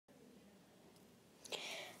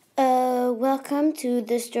Welcome to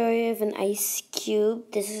the story of an ice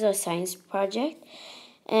cube. This is a science project,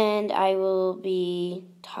 and I will be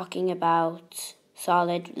talking about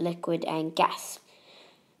solid, liquid, and gas.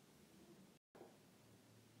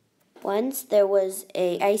 Once there was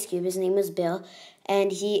a ice cube. His name was Bill,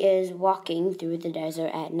 and he is walking through the desert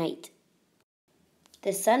at night.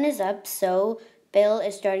 The sun is up, so Bill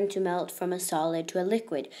is starting to melt from a solid to a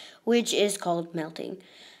liquid, which is called melting.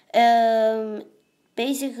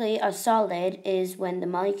 Basically, a solid is when the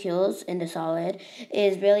molecules in the solid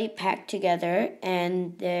is really packed together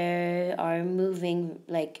and they are moving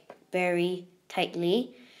like very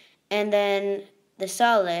tightly. And then the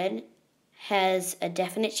solid has a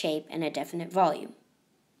definite shape and a definite volume.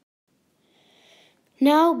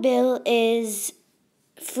 Now Bill is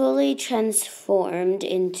fully transformed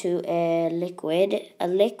into a liquid. A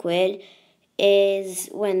liquid is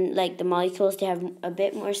when the molecules, they have a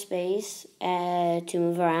bit more space to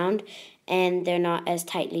move around and they're not as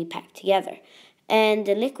tightly packed together. And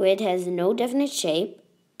the liquid has no definite shape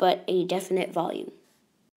but a definite volume.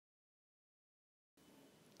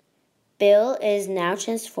 Bill is now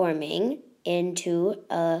transforming into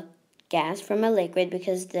a gas from a liquid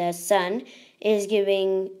because the sun is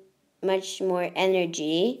giving much more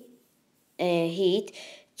energy, heat,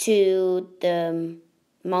 to the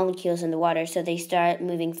molecules in the water, so they start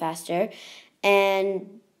moving faster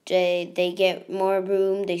and they get more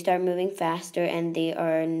room, they start moving faster, and they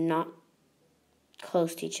are not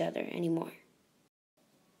close to each other anymore.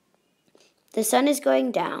 The sun is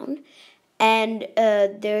going down, and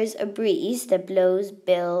there's a breeze that blows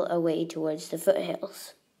Bill away towards the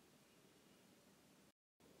foothills.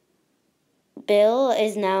 Bill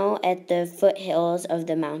is now at the foothills of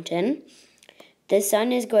the mountain. The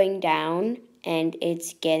sun is going down and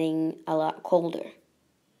it's getting a lot colder.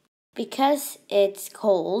 Because it's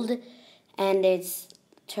cold and it's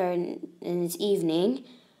evening,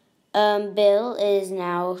 Bill is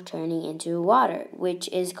now turning into water, which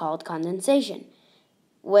is called condensation.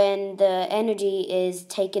 When the energy is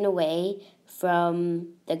taken away from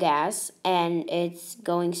the gas and it's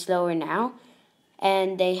going slower now,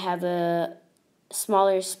 and they have a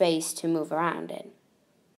smaller space to move around in.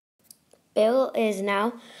 Bill is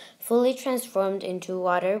now fully transformed into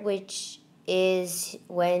water, which is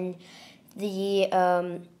when the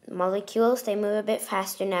molecules, they move a bit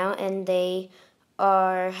faster now and they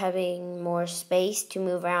are having more space to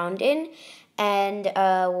move around in, and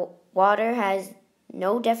water has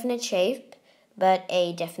no definite shape but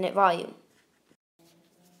a definite volume.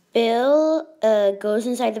 Bill goes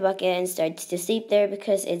inside the bucket and starts to sleep there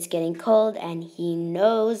because it's getting cold, and he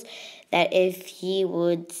knows that if he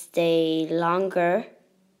would stay longer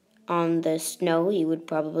on the snow, he would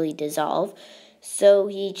probably dissolve. So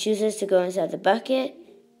he chooses to go inside the bucket,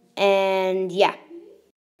 and yeah.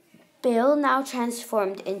 Bill now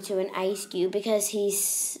transformed into an ice cube because he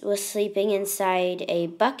was sleeping inside a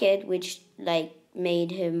bucket, which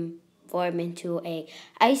made him form into a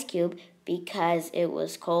ice cube because it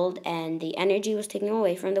was cold and the energy was taken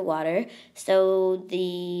away from the water, so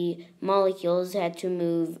the molecules had to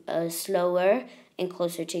move slower and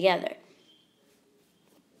closer together.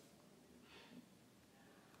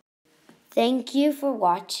 Thank you for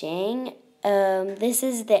watching. This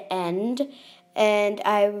is the end, and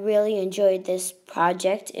I really enjoyed this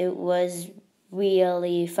project. It was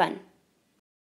really fun.